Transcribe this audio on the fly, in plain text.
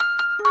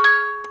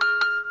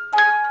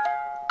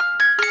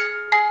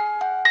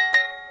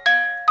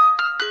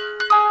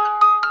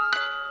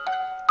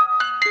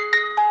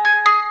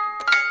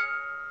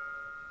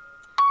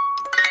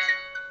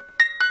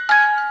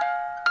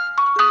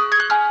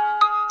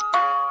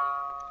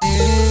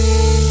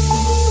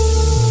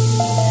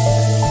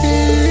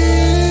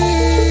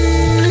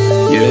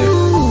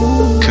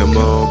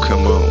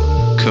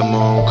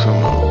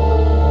Come on.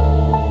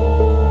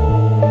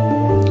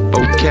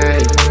 Okay.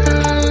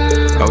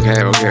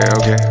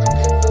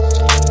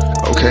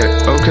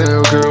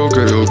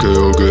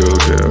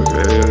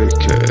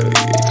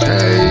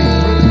 Hey,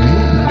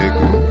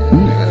 nigga.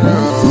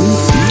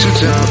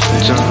 Two-time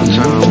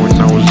when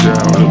I was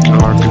out looking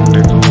like a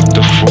nigga with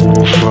the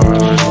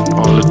 4-5,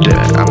 all of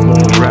that. I'm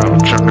on route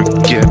trying to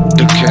get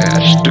the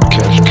cash.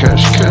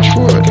 Cash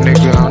what,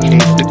 nigga? I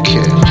need the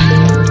cash.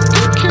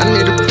 I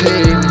need to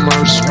pay my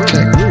respect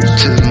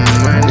to the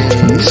money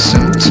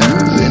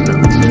sometimes, you know.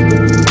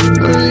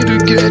 I need to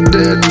get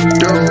that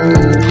dough,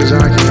 cause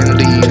I can't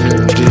leave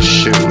this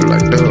shit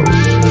like those,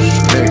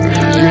 nigga,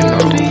 you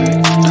know.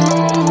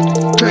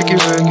 Thank you,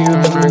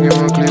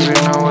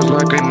 cleaving. I was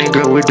like a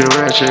nigga with the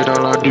ratchet.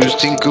 All I do is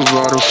think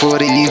about a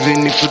 40,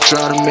 even if you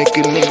try to make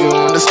a nigga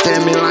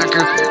understand me like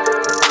a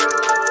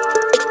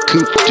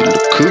coop.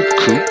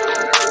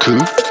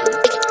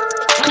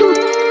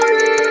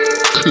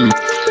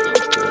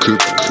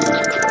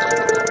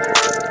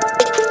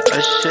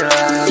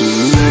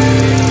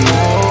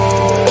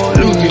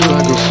 Looking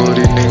like a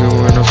 40 nigga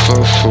when I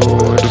fall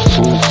for the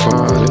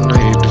 4-5, and I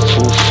hit the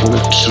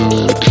 4-4-2,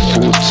 the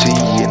 4T,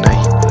 and I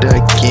hit that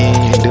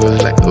again. It was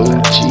like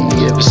OG,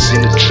 ever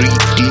seen a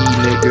 3D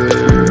nigga?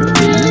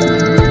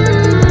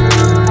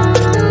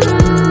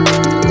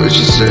 What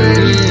you say,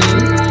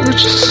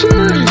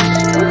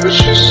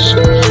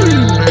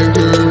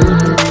 nigga?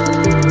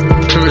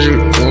 Told you,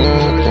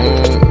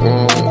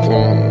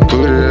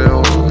 put it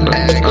on the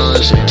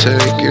ice and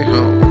take it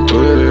home.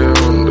 Put it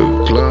on the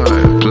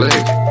blind, play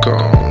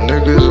gone.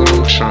 Niggas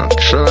I'm tryna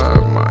try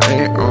my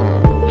ain't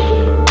on.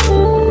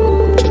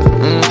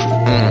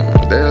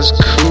 That's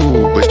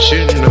cool, but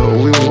you know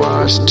we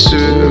watch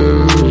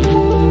too.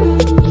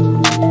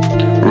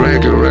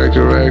 Reggae like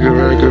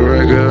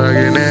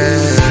an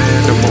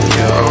animal.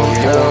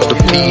 I'm on the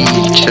P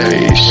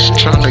chase,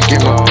 tryna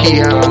get my P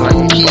out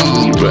like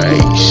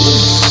P-Race.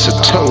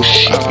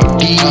 Satoshi,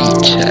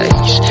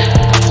 D-Chase,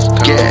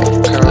 get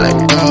like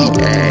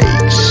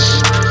D-Ace.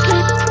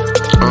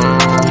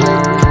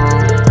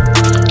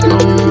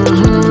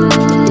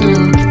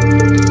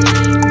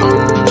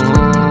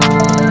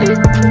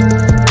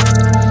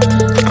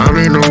 I'm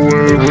in the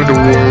world with the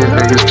world,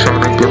 niggas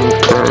tryna get me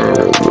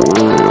proud.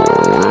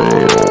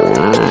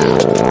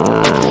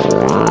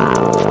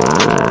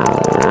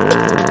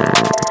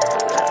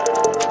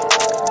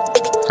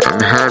 I'm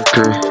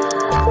happy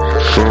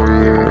for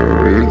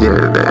you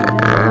get that.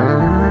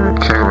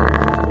 Come on.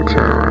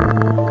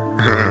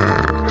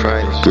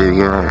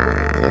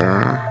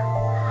 Yeah.